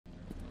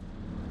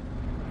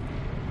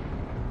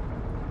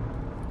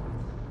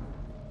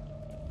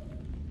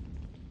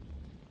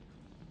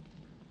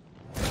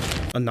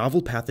A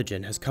novel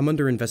pathogen has come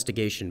under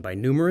investigation by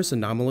numerous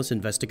anomalous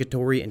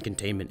investigatory and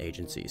containment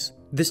agencies.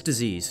 This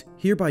disease,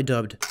 hereby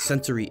dubbed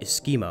sensory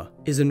ischemia,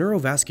 is a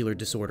neurovascular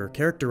disorder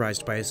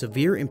characterized by a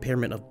severe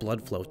impairment of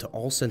blood flow to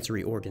all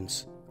sensory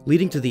organs,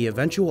 leading to the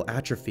eventual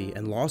atrophy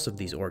and loss of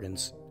these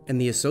organs, and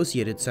the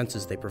associated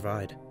senses they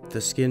provide. The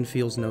skin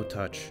feels no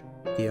touch,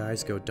 the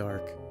eyes go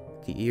dark,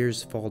 the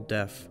ears fall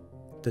deaf,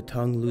 the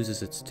tongue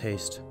loses its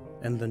taste,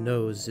 and the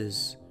nose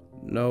is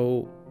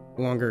no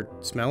longer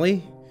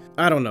smelly?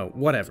 I don't know,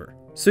 whatever.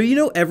 So you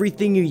know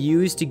everything you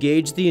use to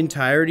gauge the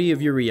entirety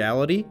of your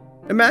reality?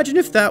 Imagine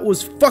if that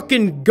was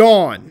fucking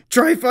gone!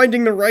 Try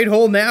finding the right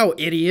hole now,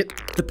 idiot!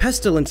 The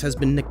pestilence has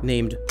been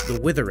nicknamed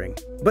the Withering,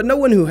 but no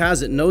one who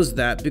has it knows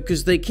that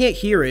because they can't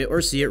hear it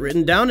or see it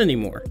written down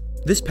anymore.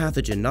 This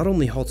pathogen not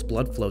only halts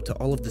blood flow to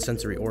all of the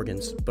sensory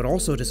organs, but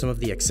also to some of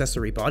the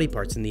accessory body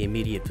parts in the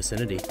immediate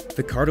vicinity.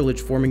 The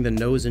cartilage forming the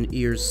nose and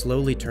ears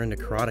slowly turn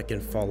necrotic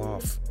and fall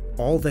off.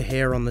 All the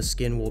hair on the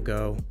skin will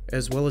go,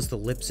 as well as the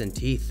lips and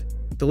teeth.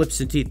 The lips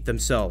and teeth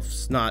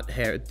themselves, not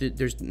hair.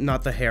 There's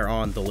not the hair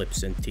on the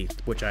lips and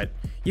teeth, which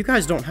you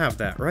guys don't have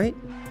that, right?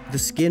 The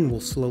skin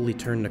will slowly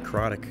turn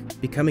necrotic,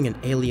 becoming an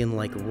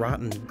alien-like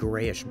rotten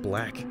grayish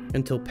black,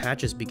 until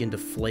patches begin to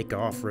flake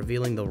off,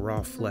 revealing the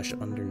raw flesh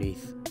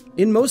underneath.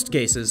 In most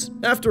cases,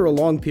 after a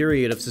long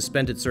period of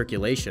suspended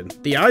circulation,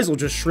 the eyes will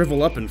just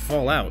shrivel up and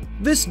fall out.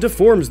 This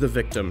deforms the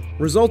victim,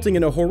 resulting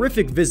in a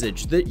horrific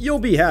visage that you'll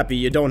be happy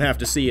you don't have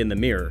to see in the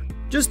mirror.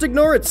 Just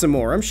ignore it some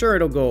more, I'm sure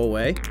it'll go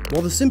away.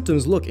 While the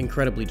symptoms look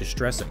incredibly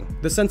distressing,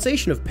 the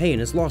sensation of pain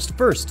is lost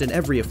first in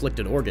every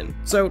afflicted organ,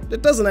 so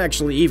it doesn't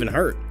actually even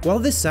hurt. While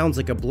this sounds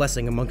like a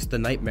blessing amongst the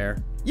nightmare,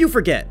 you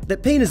forget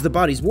that pain is the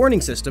body's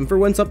warning system for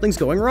when something's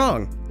going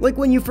wrong. Like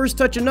when you first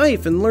touch a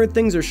knife and learn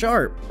things are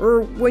sharp,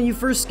 or when you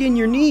first skin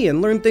your knee and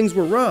learn things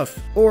were rough,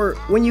 or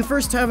when you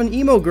first have an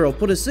emo girl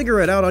put a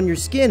cigarette out on your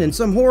skin and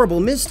some horrible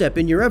misstep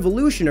in your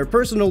evolution or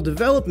personal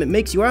development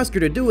makes you ask her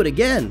to do it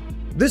again.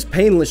 This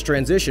painless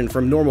transition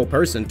from normal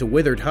person to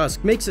withered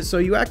husk makes it so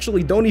you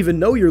actually don't even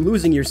know you're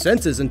losing your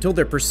senses until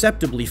they're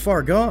perceptibly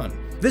far gone.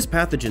 This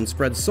pathogen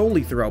spreads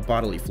solely throughout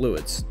bodily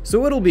fluids,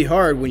 so it'll be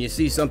hard when you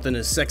see something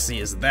as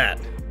sexy as that.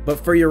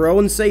 But for your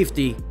own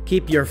safety,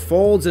 keep your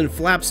folds and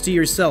flaps to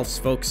yourselves,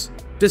 folks.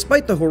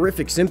 Despite the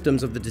horrific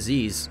symptoms of the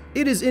disease,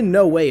 it is in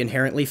no way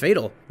inherently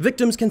fatal.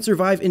 Victims can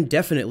survive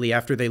indefinitely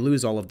after they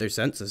lose all of their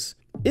senses.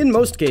 In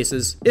most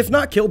cases, if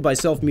not killed by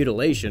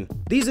self-mutilation,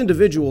 these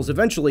individuals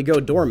eventually go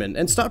dormant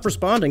and stop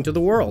responding to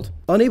the world,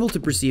 unable to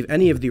perceive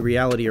any of the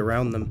reality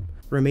around them,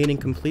 remaining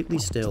completely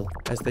still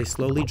as they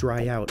slowly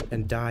dry out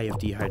and die of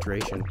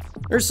dehydration.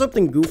 Or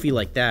something goofy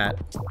like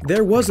that.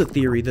 There was a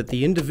theory that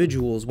the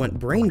individuals went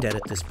brain dead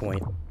at this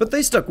point, but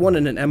they stuck one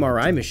in an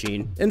MRI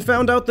machine and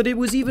found out that it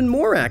was even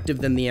more active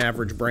than the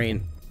average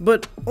brain.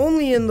 But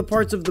only in the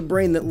parts of the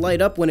brain that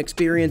light up when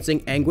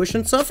experiencing anguish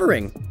and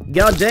suffering.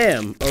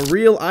 Goddamn, a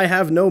real I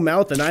have no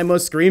mouth and I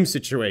must scream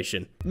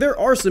situation. There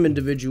are some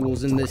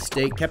individuals in this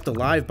state kept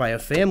alive by a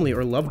family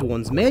or loved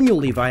ones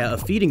manually via a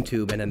feeding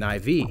tube and an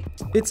IV.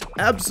 It's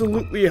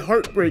absolutely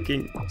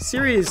heartbreaking.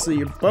 Seriously,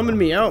 you're bumming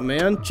me out,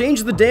 man.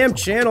 Change the damn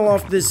channel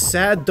off this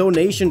sad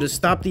donation to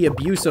stop the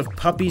abuse of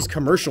puppies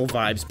commercial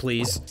vibes,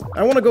 please.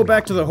 I want to go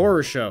back to the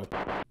horror show.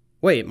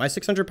 Wait, my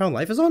 600-pound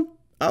life is on?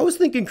 I was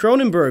thinking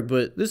Cronenberg,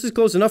 but this is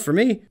close enough for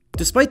me.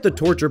 Despite the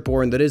torture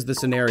porn that is the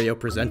scenario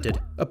presented,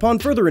 upon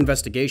further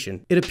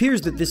investigation, it appears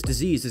that this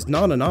disease is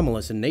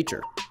non-anomalous in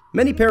nature.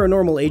 Many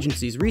paranormal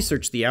agencies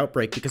researched the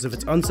outbreak because of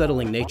its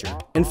unsettling nature,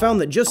 and found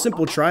that just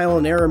simple trial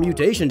and error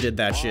mutation did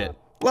that shit.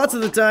 Lots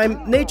of the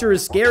time, nature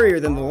is scarier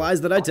than the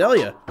lies that I tell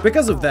you.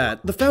 Because of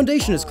that, the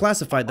Foundation has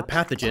classified the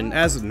pathogen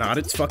as not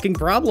its fucking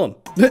problem.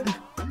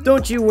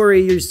 Don't you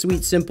worry your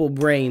sweet simple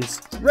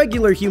brains.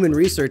 Regular human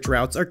research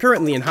routes are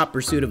currently in hot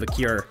pursuit of a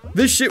cure.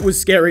 This shit was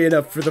scary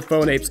enough for the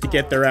phone apes to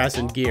get their ass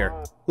in gear.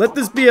 Let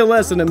this be a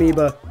lesson,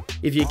 amoeba.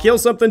 If you kill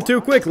something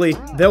too quickly,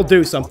 they'll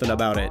do something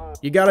about it.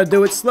 You gotta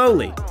do it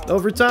slowly,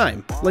 over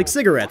time, like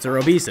cigarettes or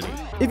obesity.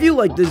 If you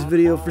like this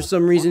video for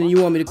some reason and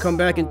you want me to come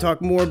back and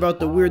talk more about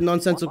the weird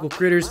nonsensical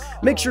critters,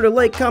 make sure to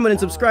like, comment, and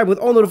subscribe with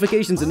all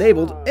notifications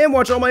enabled, and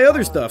watch all my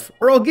other stuff,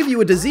 or I'll give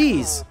you a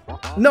disease.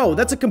 No,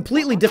 that's a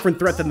completely different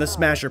threat than the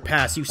smash or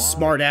pass, you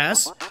smart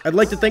ass. I'd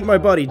like to thank my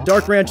buddy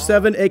Dark Ranch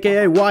 7,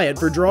 aka Wyatt,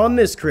 for drawing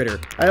this critter.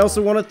 I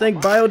also want to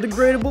thank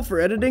Biodegradable for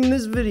editing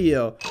this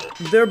video.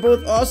 They're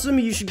both awesome,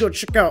 you should go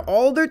check out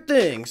all their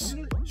things.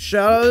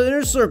 Shout out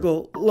Inner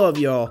Circle, love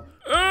y'all.